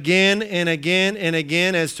it again and again and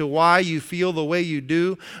again as to why you feel the way you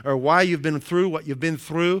do or why you've been through what you've been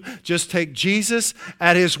through. Just take Jesus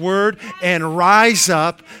at His word and rise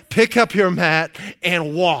up, pick up your mat,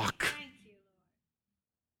 and walk.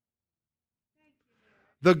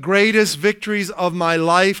 The greatest victories of my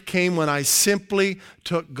life came when I simply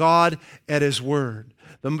took God at His word.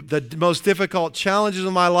 The most difficult challenges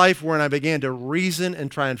of my life were when I began to reason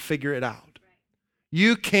and try and figure it out.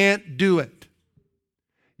 You can't do it.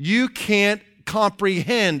 You can't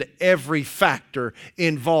comprehend every factor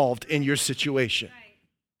involved in your situation.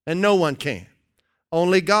 And no one can.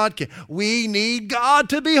 Only God can. We need God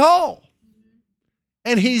to be whole.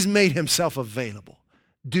 And He's made Himself available.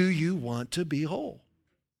 Do you want to be whole?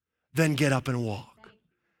 Then get up and walk.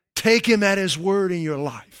 Take Him at His word in your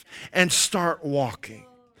life and start walking.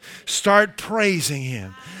 Start praising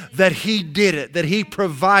Him that He did it, that He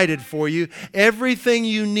provided for you everything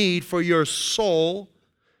you need for your soul,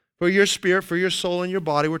 for your spirit, for your soul and your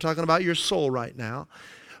body. We're talking about your soul right now.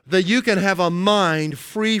 That you can have a mind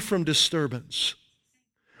free from disturbance,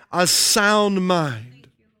 a sound mind.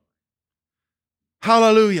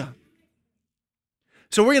 Hallelujah.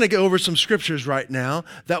 So we're going to go over some scriptures right now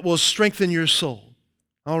that will strengthen your soul.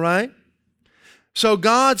 All right? So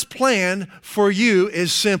God's plan for you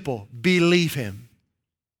is simple. Believe Him.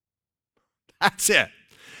 That's it.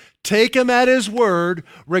 Take Him at His word,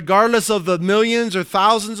 regardless of the millions or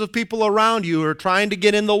thousands of people around you who are trying to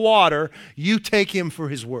get in the water. You take Him for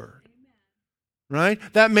His word. Right?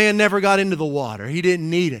 That man never got into the water. He didn't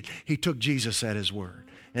need it. He took Jesus at His word.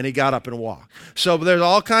 And he got up and walked. So there's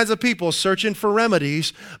all kinds of people searching for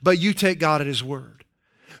remedies, but you take God at His word.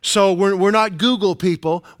 So we're not Google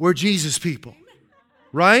people, we're Jesus people.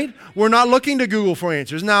 Right? We're not looking to Google for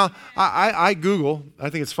answers. Now, I Google. I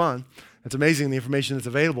think it's fun. It's amazing the information that's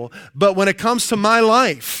available. But when it comes to my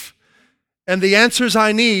life and the answers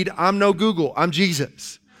I need, I'm no Google. I'm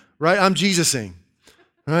Jesus. Right? I'm Jesusing.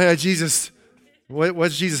 Right? Jesus. What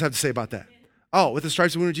does Jesus have to say about that? Oh, with the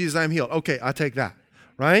stripes and wound of Jesus, I am healed. Okay, I'll take that.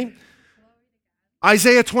 Right?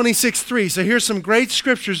 Isaiah 26:3. So here's some great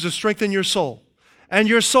scriptures to strengthen your soul. And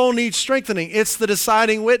your soul needs strengthening. It's the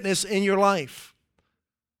deciding witness in your life.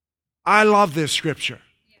 I love this scripture.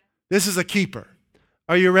 This is a keeper.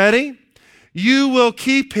 Are you ready? You will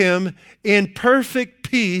keep him in perfect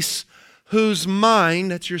peace whose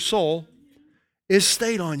mind, that's your soul, is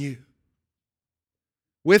stayed on you.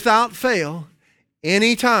 Without fail,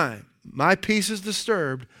 anytime my peace is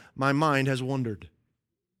disturbed, my mind has wandered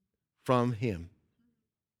from him.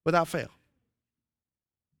 Without fail.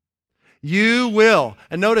 You will,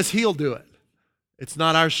 and notice He'll do it. It's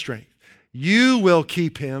not our strength. You will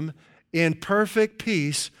keep him in perfect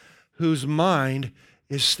peace whose mind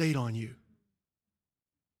is stayed on you.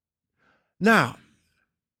 Now,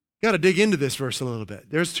 you got to dig into this verse a little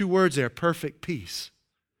bit. There's two words there, perfect peace.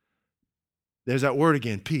 There's that word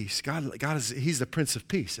again, peace. God is, He's the Prince of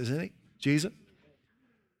Peace, isn't He? Jesus.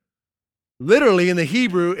 Literally in the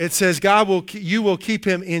Hebrew, it says, you will keep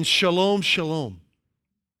him in shalom, shalom.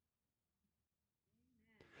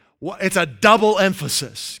 It's a double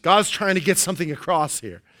emphasis. God's trying to get something across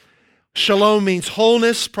here. Shalom means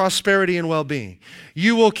wholeness, prosperity, and well-being.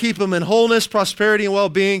 You will keep him in wholeness, prosperity, and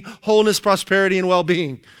well-being. Wholeness, prosperity, and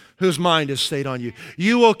well-being, whose mind is stayed on you.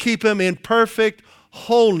 You will keep him in perfect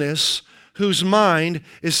wholeness, whose mind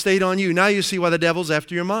is stayed on you. Now you see why the devil's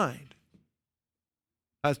after your mind.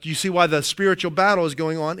 You see why the spiritual battle is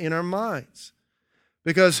going on in our minds.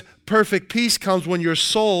 Because perfect peace comes when your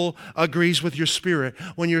soul agrees with your spirit,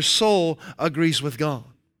 when your soul agrees with God.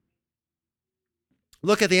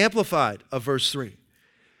 Look at the Amplified of verse 3.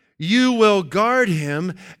 You will guard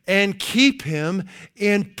him and keep him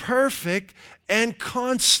in perfect and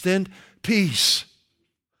constant peace.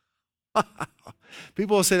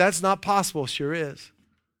 People will say, that's not possible. Sure is.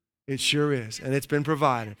 It sure is. And it's been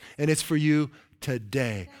provided. And it's for you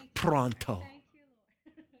today. Pronto.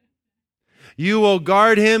 You will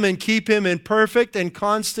guard him and keep him in perfect and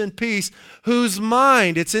constant peace, whose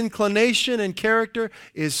mind, its inclination and character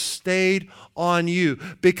is stayed on you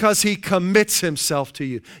because he commits himself to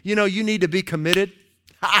you. You know, you need to be committed,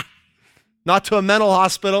 not to a mental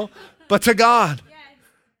hospital, but to God. Yes.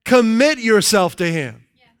 Commit yourself to him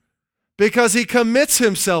because he commits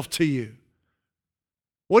himself to you.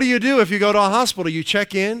 What do you do if you go to a hospital? You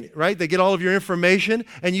check in, right? They get all of your information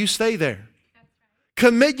and you stay there.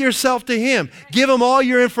 Commit yourself to him. Give him all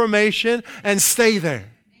your information and stay there.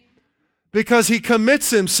 Because he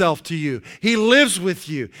commits himself to you. He lives with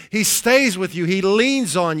you. He stays with you. He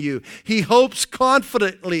leans on you. He hopes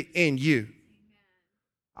confidently in you.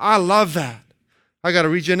 I love that. I got to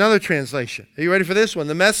read you another translation. Are you ready for this one?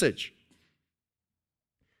 The Message.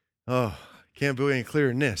 Oh, can't be any clearer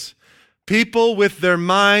than this. People with their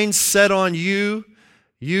minds set on you,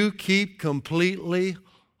 you keep completely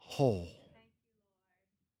whole.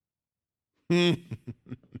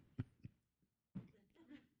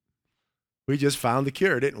 We just found the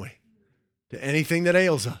cure, didn't we? To anything that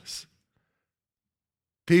ails us.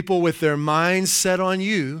 People with their minds set on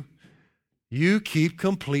you, you keep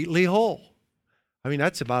completely whole. I mean,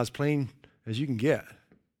 that's about as plain as you can get.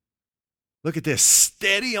 Look at this,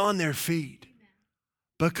 steady on their feet.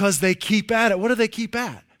 Because they keep at it. What do they keep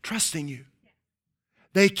at? Trusting you.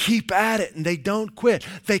 They keep at it and they don't quit.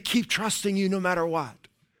 They keep trusting you no matter what.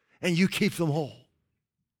 And you keep them whole.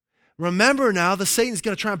 Remember now, Satan's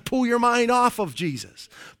going to try and pull your mind off of Jesus,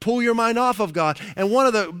 pull your mind off of God. And one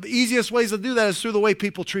of the easiest ways to do that is through the way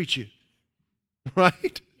people treat you,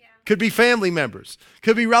 right? Yeah. Could be family members,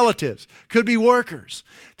 could be relatives, could be workers,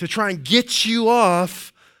 to try and get you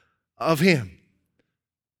off of him.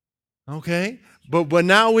 Okay? But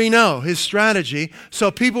now we know his strategy. So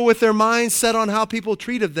people with their minds set on how people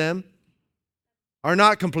treated them are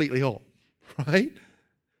not completely whole, right?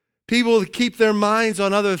 People that keep their minds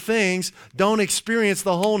on other things don't experience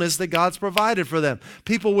the wholeness that God's provided for them.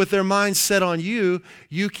 People with their minds set on you,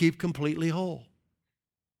 you keep completely whole.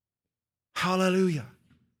 Hallelujah.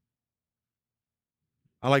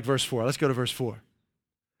 I like verse 4. Let's go to verse 4.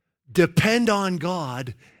 Depend on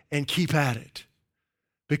God and keep at it,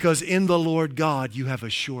 because in the Lord God you have a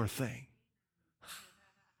sure thing.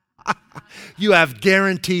 You have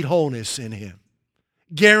guaranteed wholeness in him.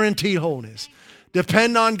 Guaranteed wholeness.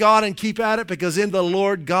 Depend on God and keep at it, because in the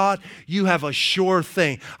Lord God you have a sure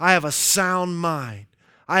thing. I have a sound mind.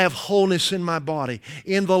 I have wholeness in my body.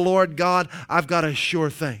 In the Lord God, I've got a sure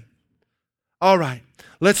thing. All right,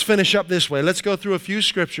 let's finish up this way. Let's go through a few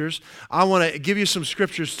scriptures. I want to give you some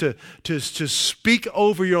scriptures to speak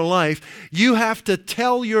over your life. You have to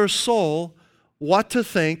tell your soul what to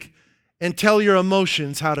think and tell your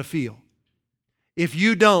emotions how to feel. If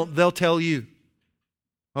you don't, they'll tell you.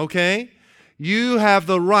 Okay? You have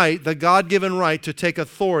the right, the God-given right, to take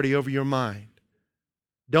authority over your mind.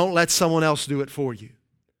 Don't let someone else do it for you.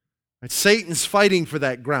 Right? Satan's fighting for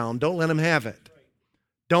that ground. Don't let him have it.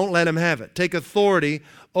 Don't let him have it. Take authority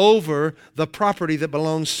over the property that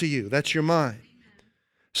belongs to you. That's your mind.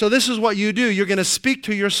 So this is what you do. You're going to speak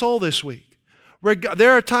to your soul this week.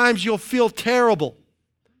 There are times you'll feel terrible.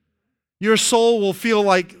 Your soul will feel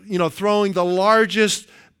like, throwing the largest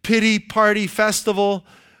pity party festival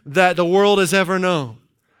that the world has ever known.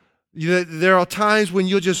 There are times when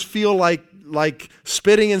you'll just feel like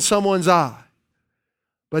spitting in someone's eye.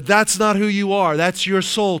 But that's not who you are. That's your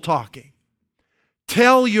soul talking.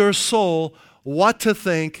 Tell your soul what to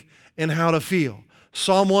think and how to feel.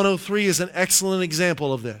 Psalm 103 is an excellent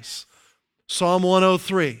example of this. Psalm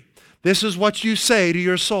 103. This is what you say to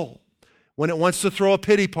your soul when it wants to throw a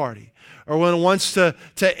pity party, or when it wants to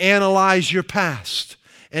analyze your past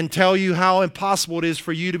and tell you how impossible it is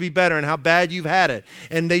for you to be better and how bad you've had it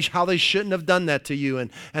and how they shouldn't have done that to you and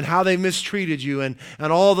how they mistreated you and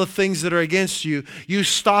all the things that are against you. You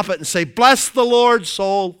stop it and say, bless the Lord,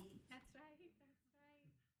 soul.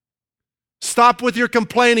 Stop with your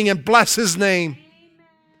complaining and bless his name. Amen.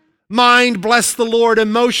 Mind, bless the Lord.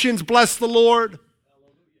 Emotions, bless the Lord.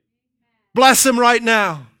 Bless him right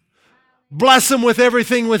now. Bless him with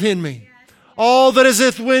everything within me. All that is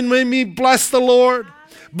within me, bless the Lord.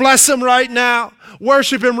 Bless him right now.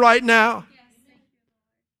 Worship him right now.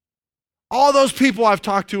 All those people I've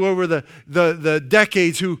talked to over the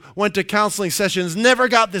decades who went to counseling sessions never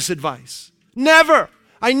got this advice. Never.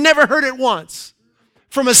 I never heard it once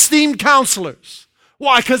from esteemed counselors.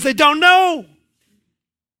 Why? Because they don't know.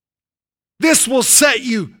 This will set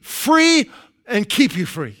you free and keep you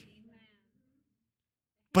free.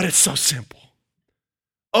 But it's so simple.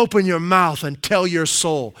 Open your mouth and tell your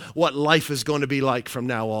soul what life is going to be like from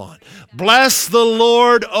now on. Bless the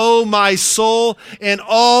Lord, O my soul, and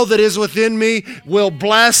all that is within me will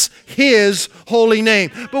bless his holy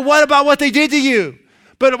name. But what about what they did to you?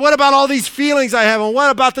 But what about all these feelings I have? And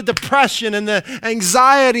what about the depression and the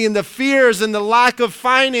anxiety and the fears and the lack of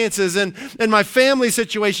finances and my family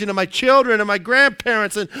situation and my children and my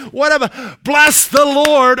grandparents and whatever? Bless the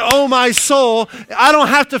Lord, oh my soul. I don't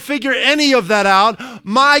have to figure any of that out.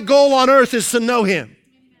 My goal on earth is to know him.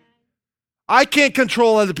 I can't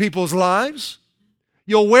control other people's lives.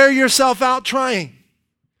 You'll wear yourself out trying.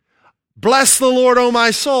 Bless the Lord, O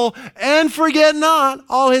my soul, and forget not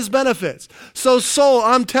all his benefits. So, soul,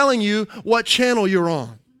 I'm telling you what channel you're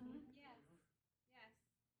on.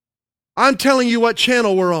 I'm telling you what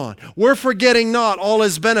channel we're on. We're forgetting not all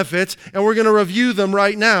his benefits, and we're going to review them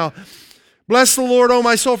right now. Bless the Lord, O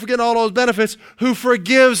my soul, forget not all his benefits, who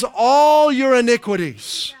forgives all your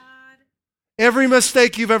iniquities. Every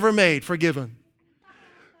mistake you've ever made, forgiven.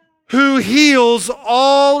 Who heals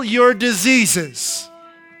all your diseases.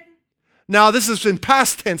 Now, this is in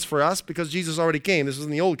past tense for us because Jesus already came. This was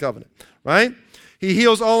in the old covenant, right? He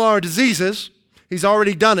heals all our diseases. He's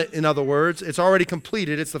already done it, in other words. It's already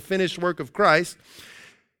completed. It's the finished work of Christ.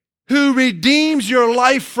 Who redeems your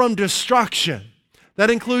life from destruction. That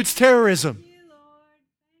includes terrorism.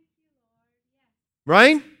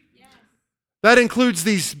 Right? That includes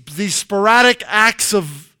these sporadic acts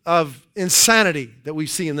of insanity that we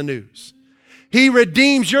see in the news. He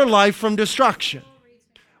redeems your life from destruction.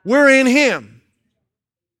 We're in him.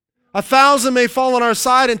 1,000 may fall on our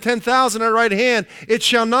side and 10,000 at our right hand. It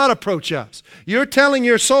shall not approach us. You're telling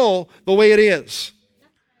your soul the way it is.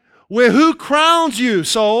 With who crowns you,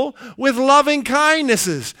 soul? With loving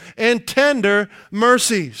kindnesses and tender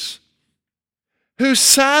mercies. Who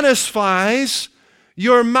satisfies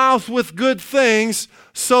your mouth with good things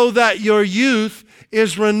so that your youth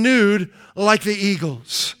is renewed like the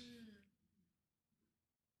eagles.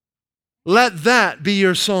 Let that be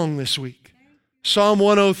your song this week. Psalm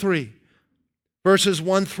 103, verses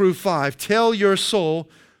 1 through 5. Tell your soul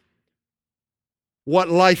what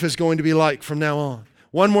life is going to be like from now on.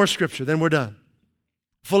 One more scripture, then we're done.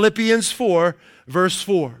 Philippians 4, verse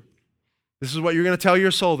 4. This is what you're going to tell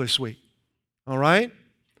your soul this week. All right?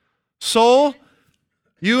 Soul,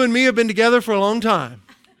 you and me have been together for a long time.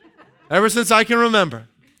 Ever since I can remember.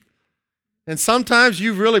 And sometimes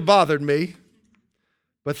you've really bothered me.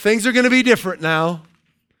 But things are going to be different now.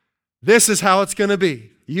 This is how it's going to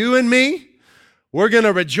be. You and me, we're going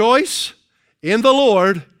to rejoice in the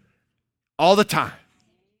Lord all the time.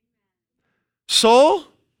 Soul,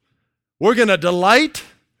 we're going to delight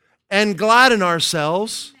and gladden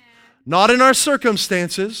ourselves, not in our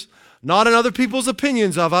circumstances, not in other people's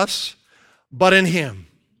opinions of us, but in Him.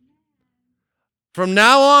 From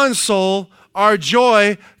now on, soul, our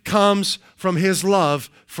joy comes from His love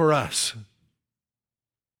for us.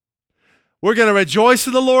 We're going to rejoice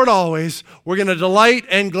in the Lord always. We're going to delight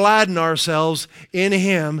and gladden ourselves in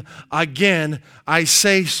Him. Again, I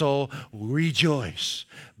say so, rejoice.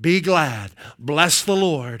 Be glad. Bless the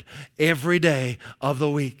Lord every day of the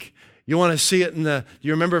week. You want to see it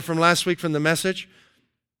you remember from last week from the message?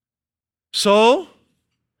 So,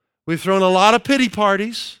 we've thrown a lot of pity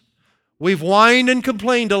parties. We've whined and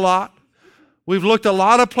complained a lot. We've looked a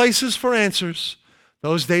lot of places for answers.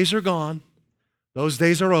 Those days are gone. Those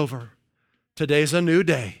days are over. Today's a new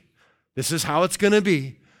day. This is how it's going to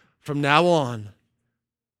be from now on.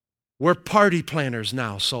 We're party planners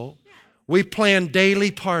now, soul. We plan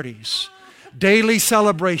daily parties, daily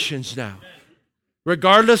celebrations now.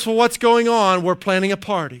 Regardless of what's going on, we're planning a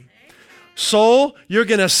party. Soul, you're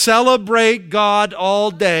going to celebrate God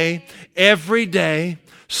all day, every day.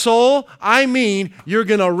 Soul, I mean you're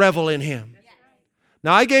going to revel in Him.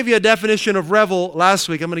 Now, I gave you a definition of revel last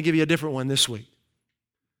week. I'm going to give you a different one this week.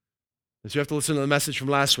 So you have to listen to the message from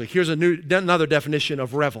last week. Here's another definition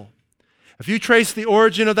of revel. If you trace the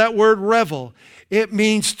origin of that word revel, it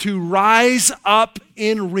means to rise up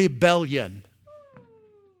in rebellion.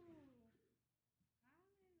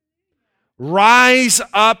 Rise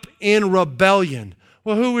up in rebellion.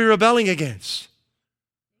 Well, who are we rebelling against?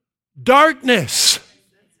 Darkness,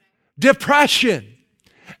 depression,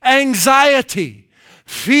 anxiety,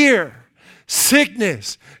 fear,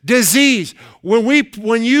 sickness, disease.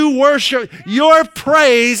 When you worship, your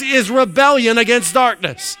praise is rebellion against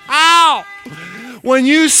darkness. Ow! When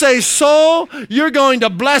you say, soul, you're going to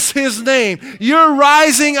bless His name. You're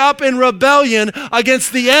rising up in rebellion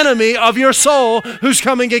against the enemy of your soul who's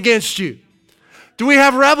coming against you. Do we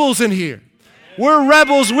have rebels in here? We're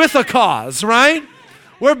rebels with a cause, right?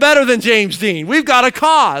 We're better than James Dean. We've got a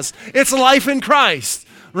cause. It's life in Christ,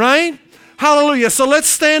 right? Hallelujah. So let's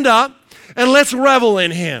stand up and let's revel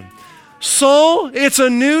in Him. Soul, it's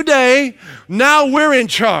a new day. Now we're in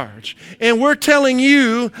charge. And we're telling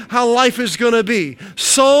you how life is going to be.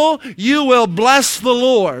 Soul, you will bless the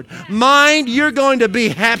Lord. Mind, you're going to be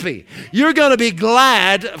happy. You're going to be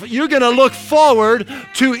glad. You're going to look forward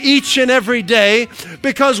to each and every day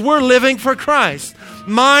because we're living for Christ.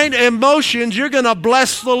 Mind, emotions, you're going to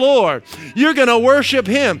bless the Lord. You're going to worship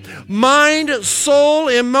Him. Mind, soul,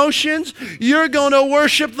 emotions, you're going to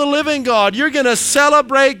worship the living God. You're going to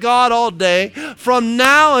celebrate God all day. From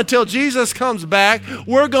now until Jesus comes back,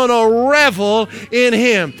 we're going to revel in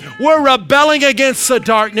Him. We're rebelling against the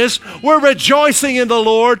darkness. We're rejoicing in the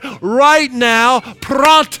Lord right now.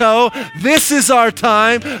 Pronto. This is our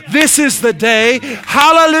time. This is the day.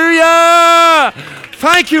 Hallelujah.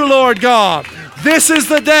 Thank you, Lord God. This is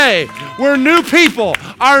the day. We're new people.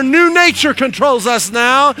 Our new nature controls us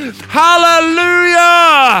now. Hallelujah.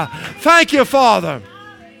 Thank you, Father.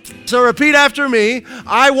 So repeat after me.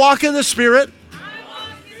 I walk in the Spirit,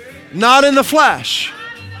 not in the flesh.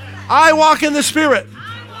 I walk in the Spirit,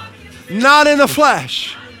 not in the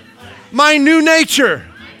flesh. My new nature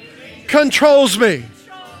controls me.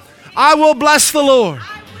 I will bless the Lord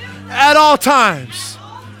at all times.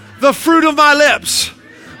 The fruit of my lips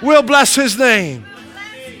will bless His name.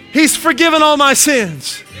 He's forgiven all my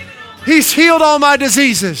sins. He's healed all my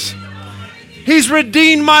diseases. He's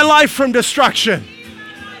redeemed my life from destruction.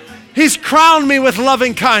 He's crowned me with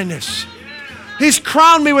loving kindness. He's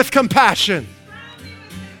crowned me with compassion.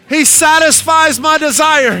 He satisfies my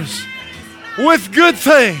desires with good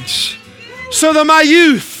things so that my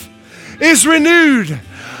youth is renewed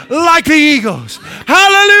like the eagles.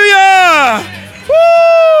 Hallelujah!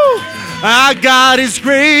 Woo! Our God is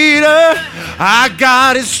greater. Our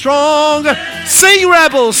God is stronger. Sing,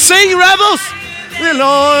 rebels. Sing, rebels. We'll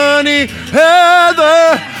only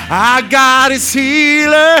other. Our God is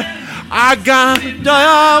healer. Our God,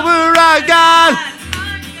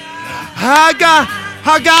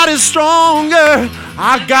 our God is stronger.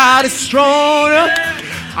 Our God is stronger.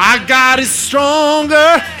 Our God is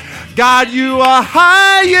stronger. God, you are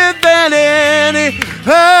higher than any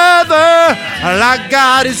other. Our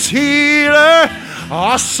God is healer.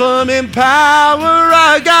 Awesome in power.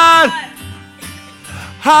 Our God.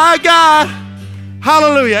 Our God.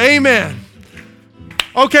 Hallelujah. Amen.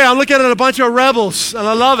 Okay, I'm looking at a bunch of rebels, and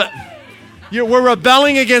I love it. We're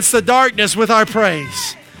rebelling against the darkness with our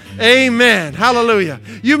praise. Amen. Hallelujah.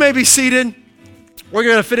 You may be seated. We're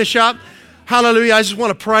going to finish up. Hallelujah. I just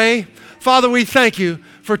want to pray. Father, we thank you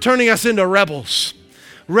for turning us into rebels.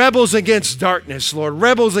 Rebels against darkness, Lord.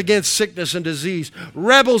 Rebels against sickness and disease.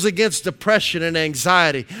 Rebels against depression and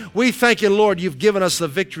anxiety. We thank you, Lord, you've given us the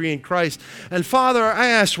victory in Christ. And Father, I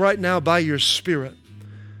ask right now by your Spirit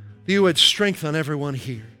that you would strengthen everyone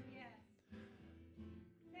here.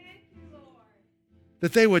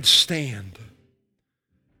 That they would stand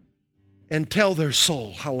and tell their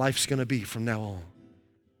soul how life's going to be from now on.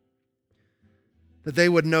 That they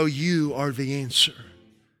would know you are the answer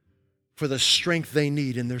for the strength they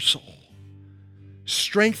need in their soul.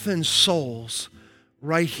 Strengthen souls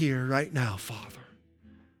right here, right now, Father,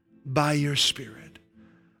 by your Spirit.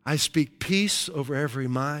 I speak peace over every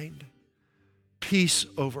mind, peace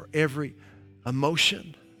over every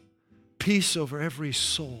emotion, peace over every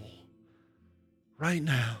soul right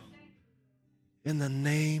now, in the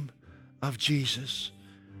name of Jesus.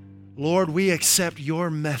 Lord, we accept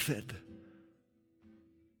your method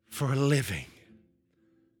for living,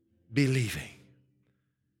 believing,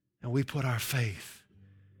 and we put our faith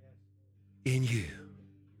in you.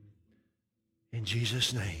 In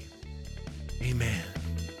Jesus' name, amen.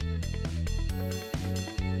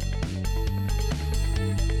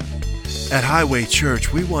 At Highway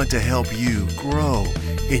Church, we want to help you grow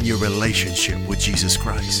in your relationship with Jesus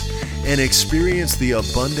Christ and experience the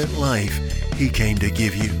abundant life He came to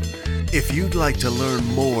give you. If you'd like to learn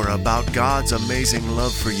more about God's amazing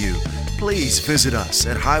love for you, please visit us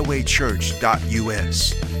at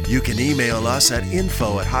highwaychurch.us. You can email us at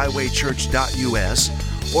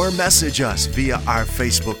info@highwaychurch.us or message us via our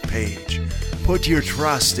Facebook page. Put your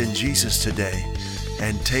trust in Jesus today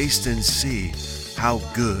and taste and see how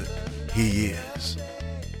good He is.